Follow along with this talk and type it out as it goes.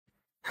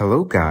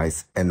Hello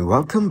guys, and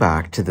welcome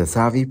back to the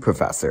Savvy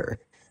Professor.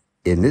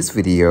 In this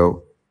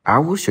video, I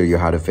will show you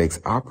how to fix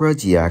Opera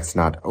GX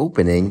not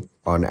opening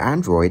on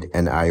Android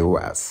and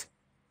iOS.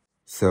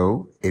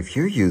 So, if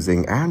you're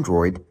using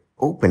Android,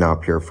 open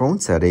up your phone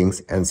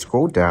settings and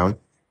scroll down,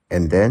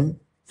 and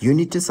then you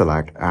need to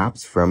select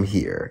apps from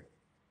here.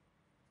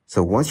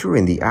 So once you're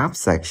in the app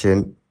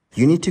section,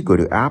 you need to go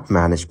to app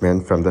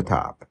management from the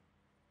top.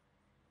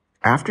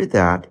 After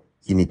that,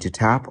 you need to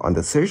tap on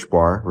the search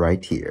bar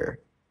right here.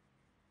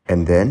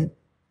 And then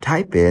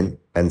type in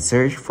and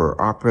search for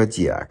Opera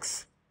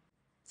GX.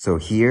 So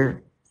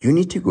here, you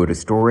need to go to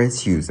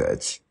storage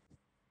usage.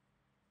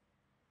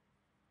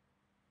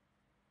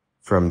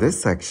 From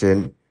this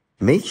section,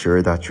 make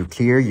sure that you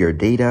clear your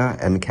data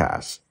and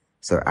cache.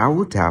 So I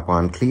will tap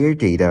on clear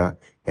data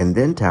and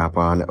then tap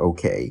on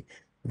OK.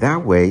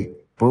 That way,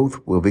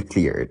 both will be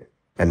cleared.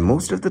 And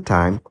most of the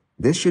time,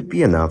 this should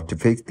be enough to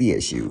fix the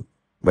issue.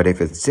 But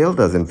if it still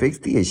doesn't fix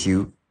the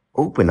issue,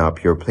 open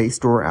up your Play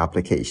Store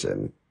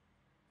application.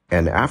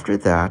 And after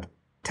that,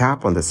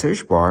 tap on the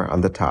search bar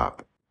on the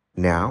top.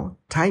 Now,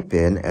 type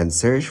in and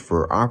search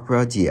for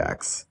Opera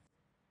GX.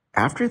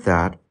 After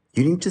that,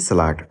 you need to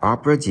select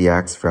Opera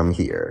GX from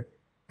here,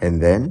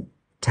 and then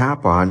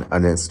tap on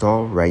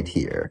Uninstall right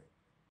here.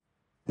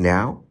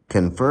 Now,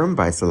 confirm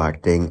by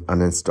selecting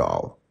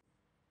Uninstall.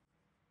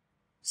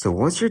 So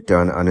once you're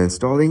done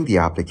uninstalling the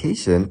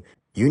application,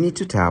 you need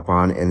to tap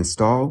on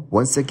Install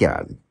once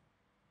again.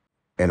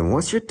 And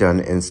once you're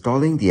done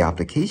installing the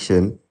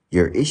application,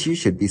 your issue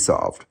should be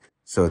solved.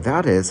 So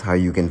that is how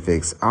you can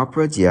fix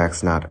Opera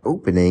GX not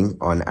opening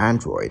on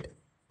Android.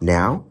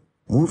 Now,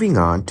 moving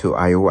on to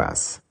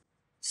iOS.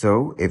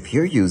 So if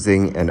you're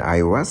using an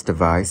iOS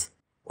device,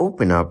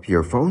 open up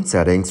your phone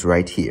settings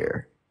right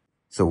here.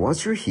 So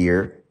once you're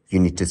here, you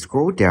need to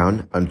scroll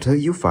down until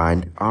you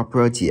find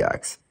Opera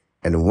GX.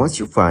 And once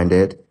you find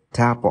it,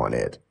 tap on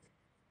it.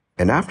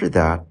 And after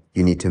that,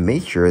 you need to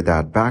make sure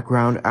that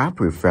background app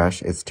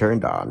refresh is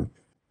turned on.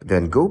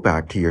 Then go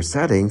back to your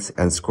settings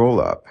and scroll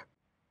up.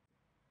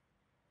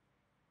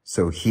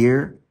 So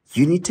here,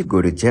 you need to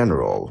go to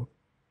General.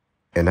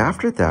 And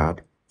after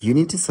that, you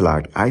need to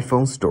select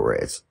iPhone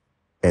storage.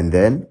 And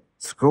then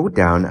scroll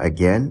down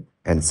again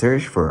and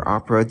search for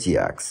Opera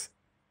GX.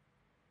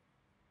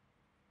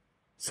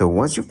 So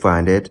once you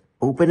find it,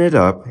 open it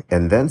up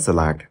and then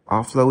select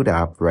Offload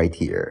App right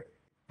here.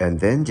 And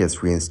then just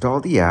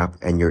reinstall the app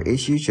and your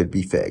issue should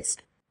be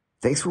fixed.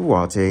 Thanks for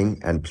watching,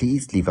 and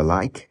please leave a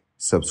like,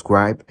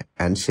 subscribe,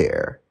 and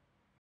share.